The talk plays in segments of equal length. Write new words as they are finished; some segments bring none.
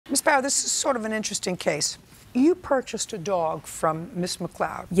Ms. Bauer, this is sort of an interesting case. You purchased a dog from Miss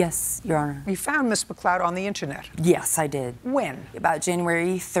McLeod. Yes, Your Honor. You found Miss McLeod on the internet. Yes, I did. When? About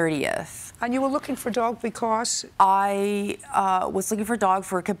January 30th. And you were looking for a dog because? I was looking for a dog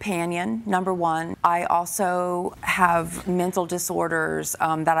for a companion, number one. I also have mental disorders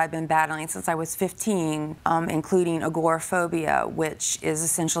that I've been battling since I was 15, including agoraphobia, which is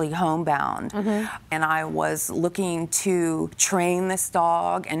essentially homebound. And I was looking to train this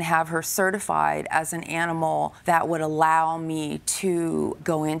dog and have her certified as an animal that would allow me to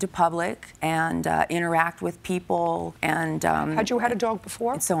go into public and interact with people. And had you had a dog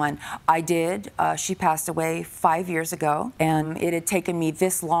before? And so on. I did. She passed away 5 years ago, and it had taken me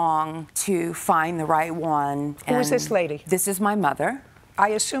this long to find the right one. Who is this lady? This is my mother. I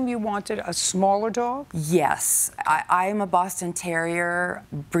assume you wanted a smaller dog? Yes. I am a Boston Terrier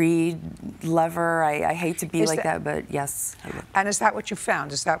breed lover. I hate to be like that, but yes. And is that what you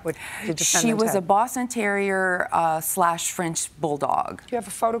found? Is that what the defendant She was had? a Boston Terrier slash French Bulldog. Do you have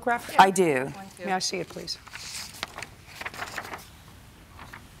a photograph? Yeah. I do. May I see it, please?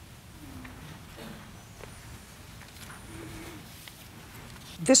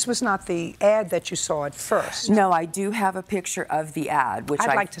 This was not the ad that you saw at first. No, I do have a picture of the ad, which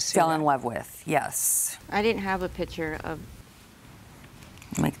I fell in love with. Yes. I didn't have a picture of.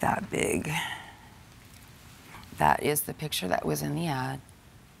 Make that big. That is the picture that was in the ad.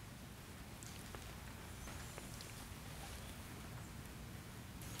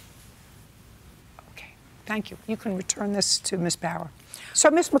 Okay, thank you. You can return this to Ms. Bauer. So,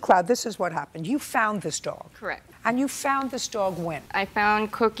 Ms. McLeod, this is what happened. You found this dog. Correct. And you found this dog when? I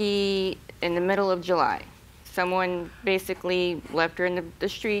found Cookie in the middle of July. Someone basically left her in the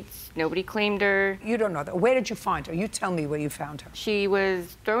streets. Nobody claimed her. You don't know that. Where did you find her? You tell me where you found her. She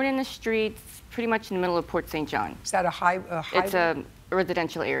was thrown in the streets pretty much in the middle of Port St. John. Is that a highway? It's a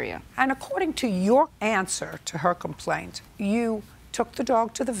residential area. And according to your answer to her complaint, you took the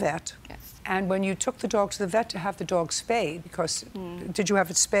dog to the vet. Yes. And when you took the dog to the vet to have the dog spayed, because did you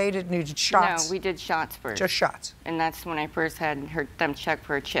have it spayed? It needed shots? No, we did shots first. Just shots? And that's when I first had them check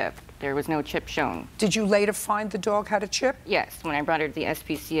for a chip. There was no chip shown. Did you later find the dog had a chip? Yes, when I brought her to the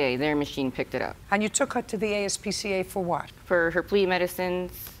SPCA, their machine picked it up. And you took her to the ASPCA for what? For her flea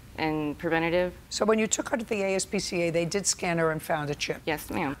medicines and preventative. So when you took her to the ASPCA, they did scan her and found a chip? Yes,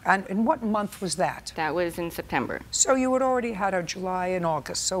 ma'am. And in what month was that? That was in September. So you had already had her July and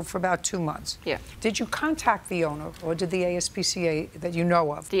August, so for about 2 months. Yeah. Did you contact the owner, or did the ASPCA that you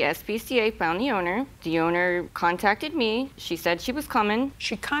know of? The SPCA found the owner. The owner contacted me. She said she was coming.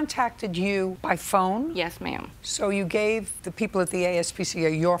 She contacted you by phone? Yes, ma'am. So you gave the people at the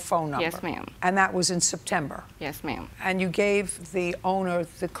ASPCA your phone number? Yes, ma'am. And that was in September? Yes, ma'am. And you gave the owner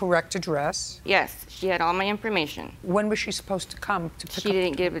the correct address? Yes, she had all my information. When was she supposed to come to pick up? She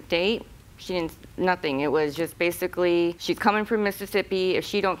didn't give a date. She didn't, nothing. It was just basically, she's coming from Mississippi. If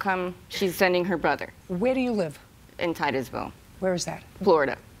she don't come, she's sending her brother. Where do you live? In Titusville. Where is that?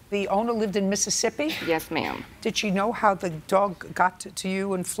 Florida. The owner lived in Mississippi? Yes, ma'am. Did she know how the dog got to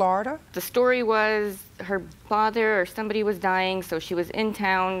you in Florida? The story was her father or somebody was dying, so she was in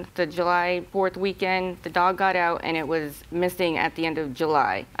town the July 4th weekend. The dog got out and it was missing at the end of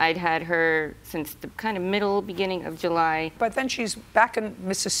July. I'd had her since the kind of beginning of July. But then she's back in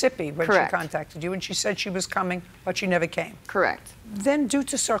Mississippi when Correct. she contacted you, and she said she was coming, but she never came. Correct. Then, due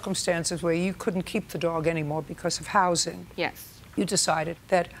to circumstances where you couldn't keep the dog anymore because of housing, Yes. you decided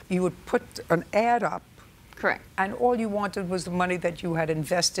that you would put an ad up. Correct. And all you wanted was the money that you had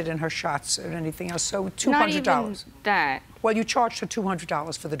invested in her shots and anything else. So $200. Not even that. Well, you charged her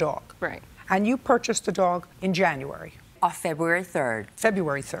 $200 for the dog. Right. And you purchased the dog in January. February 3rd.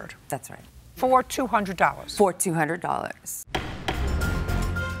 February 3rd. That's right. For $200. For $200.